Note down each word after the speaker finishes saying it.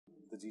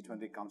the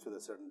G20 comes with a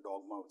certain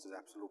dogma which is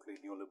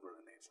absolutely neoliberal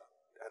in nature.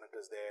 And it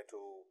is there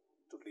to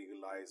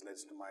legalize,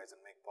 legitimize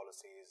and make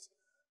policies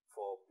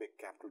for big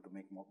capital to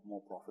make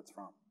more profits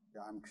from.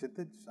 Yeah, I'm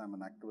Kshitij, I'm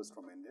an activist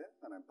from India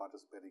and I'm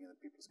participating in the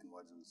People's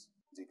Convergence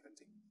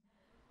G20.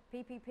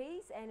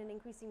 PPPs and an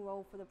increasing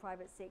role for the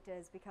private sector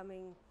is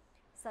becoming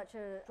such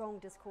a strong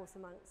discourse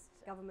amongst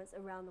governments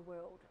around the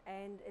world,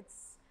 and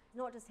it's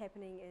not just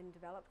happening in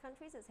developed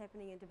countries, it's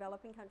happening in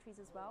developing countries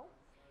as well,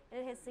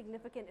 and it has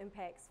significant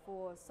impacts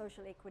for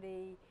social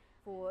equity,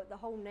 for the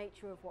whole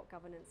nature of what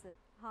governance is.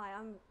 Hi,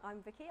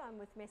 I'm Vicky, I'm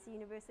with Massey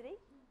University.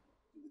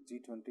 The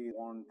G20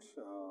 want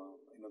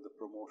the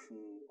promotion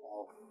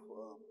of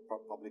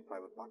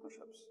public-private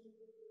partnerships,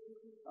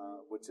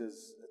 which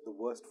is the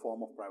worst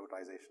form of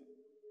privatization.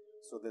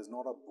 So there's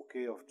not a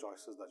bouquet of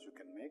choices that you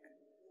can make.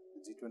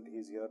 The G20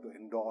 is here to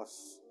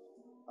endorse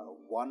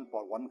one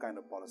kind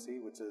of policy,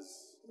 which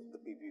is the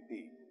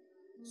PPP.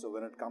 So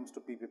when it comes to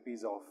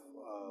PPPs of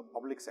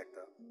public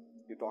sector,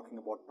 you're talking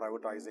about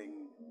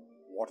privatizing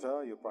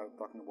water, you're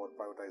talking about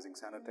privatizing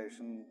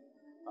sanitation,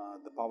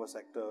 the power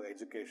sector,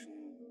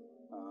 education,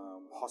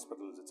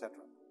 hospitals, etc.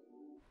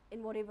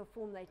 In whatever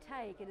form they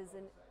take, it is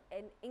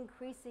an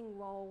increasing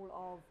role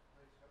of,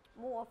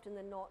 more often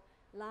than not,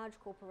 large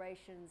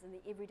corporations in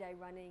the everyday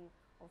running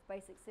of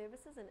basic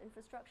services and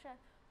infrastructure,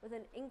 with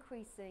an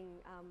increasing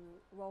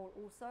role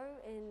also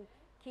in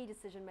key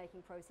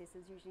decision-making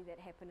processes usually that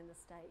happen in the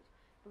state.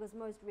 Because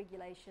most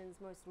regulations,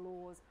 most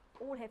laws,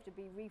 all have to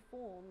be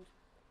reformed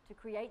to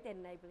create that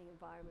enabling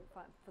environment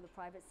for the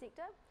private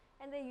sector,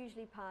 and they're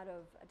usually part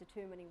of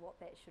determining what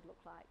that should look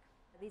like.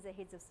 These are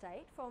heads of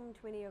state from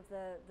 20 of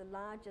the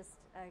largest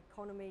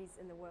economies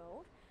in the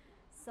world.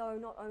 So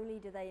not only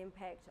do they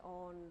impact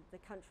on the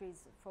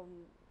countries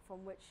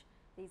from which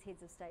these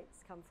heads of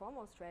states come from,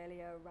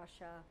 Australia,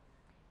 Russia,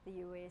 the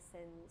US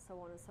and so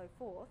on and so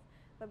forth,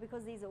 but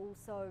because these are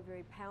also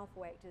very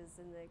powerful actors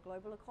in the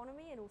global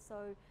economy and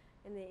also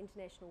in the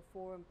international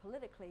forum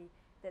politically,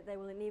 that they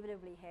will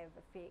inevitably have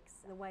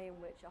effects in the way in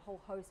which a whole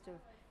host of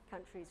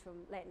countries from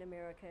Latin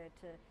America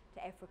to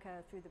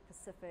Africa, through the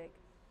Pacific,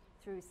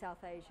 through South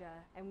Asia,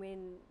 and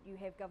when you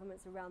have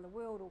governments around the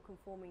world all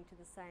conforming to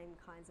the same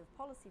kinds of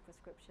policy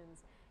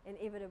prescriptions,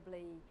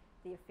 inevitably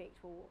the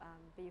effect will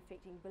be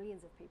affecting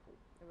billions of people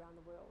around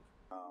the world.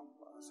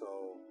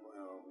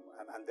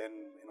 And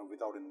then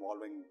without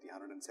involving the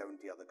 170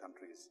 other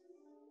countries,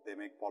 they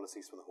make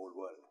policies for the whole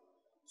world.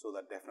 So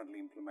that definitely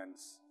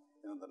implements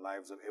the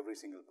lives of every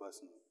single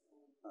person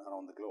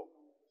around the globe.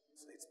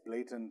 So it's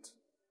blatant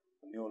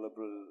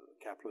neoliberal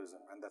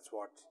capitalism, and that's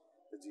what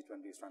the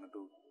G20 is trying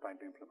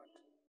to implement.